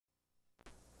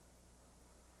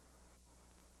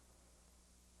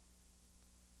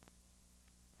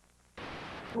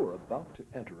You're about to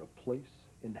enter a place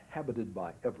inhabited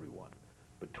by everyone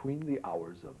between the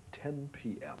hours of 10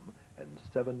 p.m. and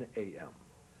 7 a.m.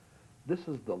 This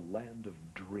is the land of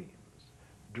dreams,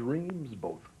 dreams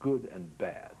both good and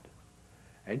bad.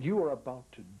 And you are about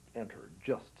to enter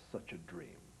just such a dream,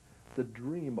 the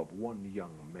dream of one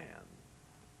young man.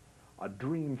 A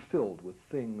dream filled with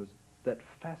things that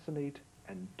fascinate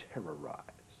and terrorize.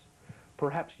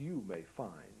 Perhaps you may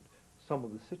find some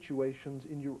of the situations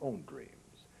in your own dreams,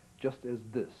 just as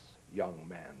this young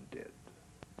man did.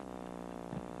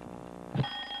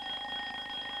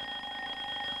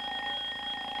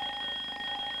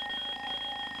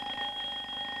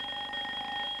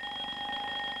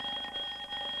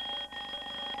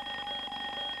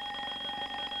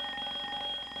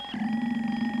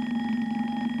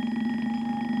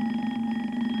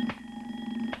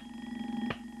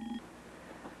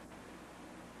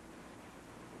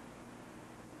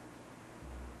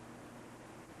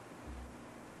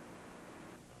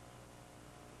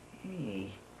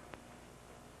 Hey.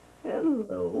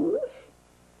 Hello.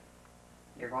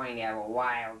 You're going to have a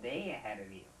wild day ahead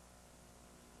of you.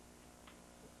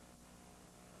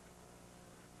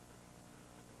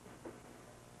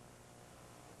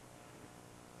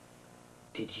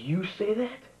 Did you say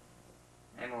that?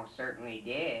 I most certainly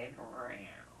did.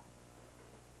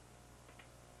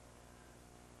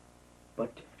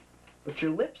 But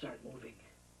your lips aren't moving.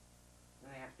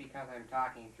 That's because I'm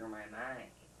talking through my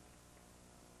mind.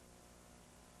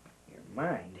 Your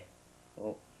mind?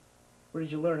 Well, where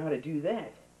did you learn how to do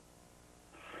that?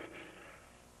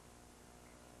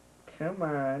 Come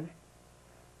on.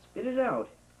 Spit it out.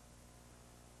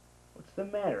 What's the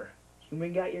matter?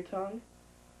 Human got your tongue?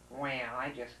 Well, I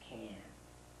just can't.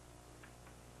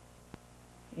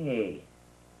 Hey,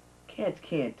 cats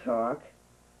can't talk.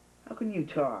 How can you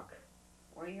talk?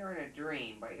 Well, you're in a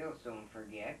dream, but you'll soon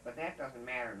forget. But that doesn't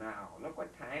matter now. Look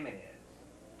what time it is.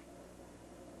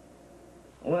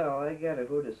 Well, I gotta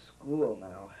go to school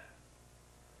now.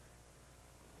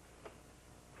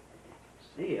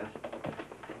 See ya.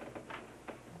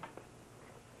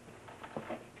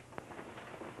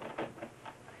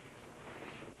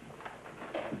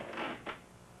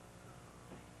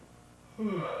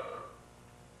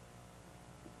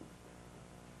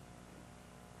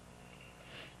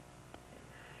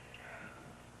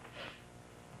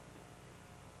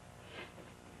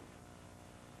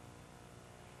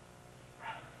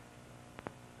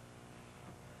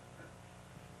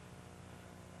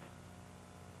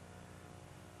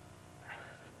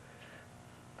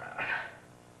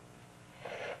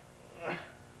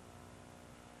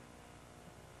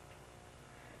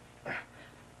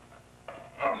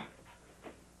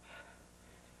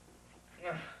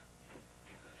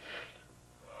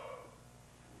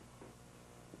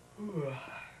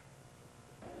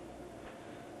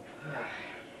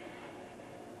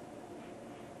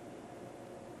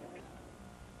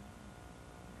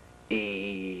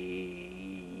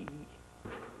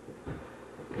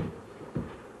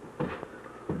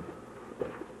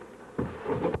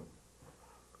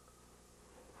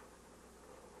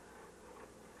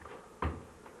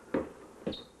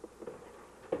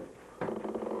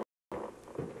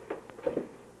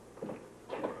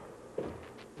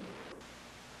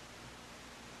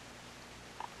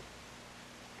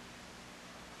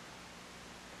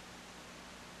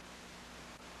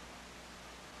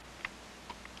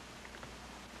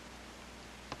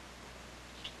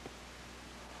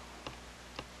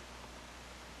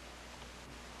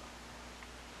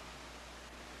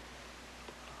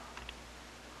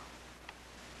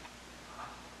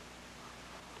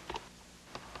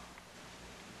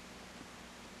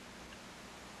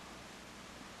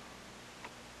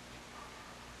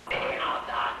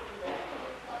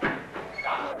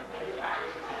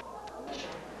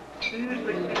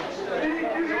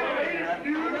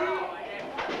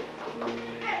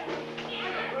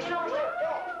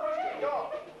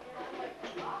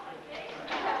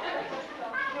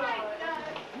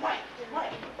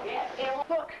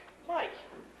 Look, Mike,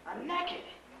 I'm naked.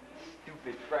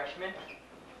 Stupid freshman.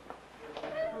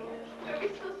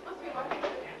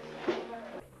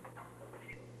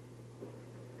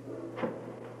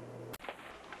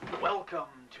 Welcome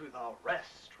to the rest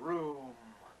room.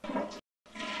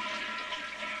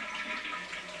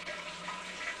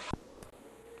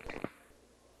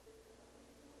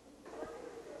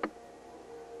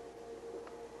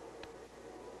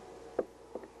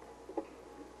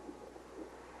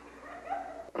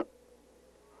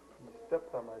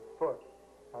 Stepped on my foot.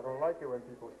 I don't like it when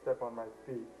people step on my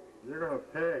feet. You're gonna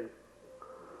pay.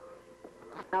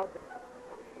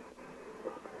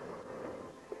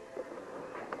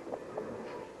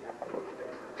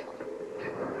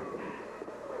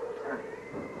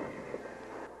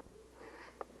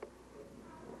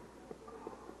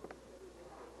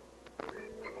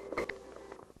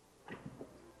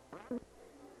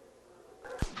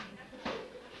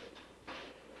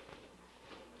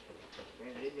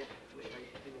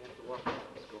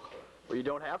 You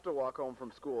don't have to walk home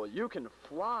from school. You can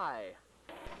fly.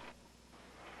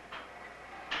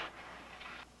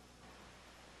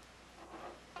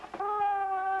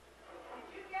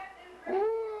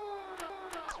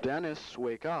 Dennis,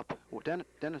 wake up.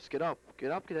 Dennis, get up.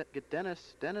 Get up, get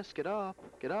Dennis. Dennis, get up.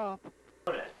 Get up.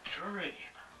 What a dream.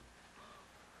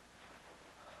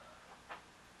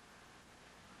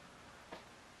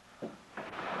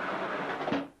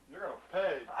 You're gonna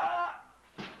pay.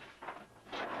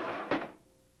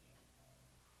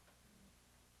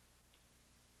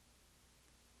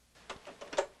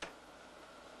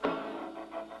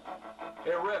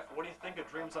 Hey, Riff, what do you think of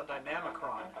Dreams on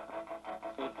Dynamicron?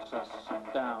 It's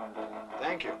astounding.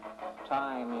 Thank you.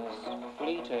 Time is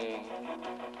fleeting.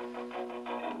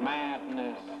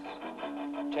 Madness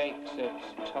takes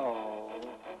its toll.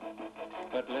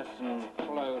 But listen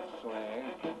closely.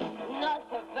 Not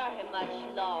for very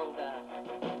much longer.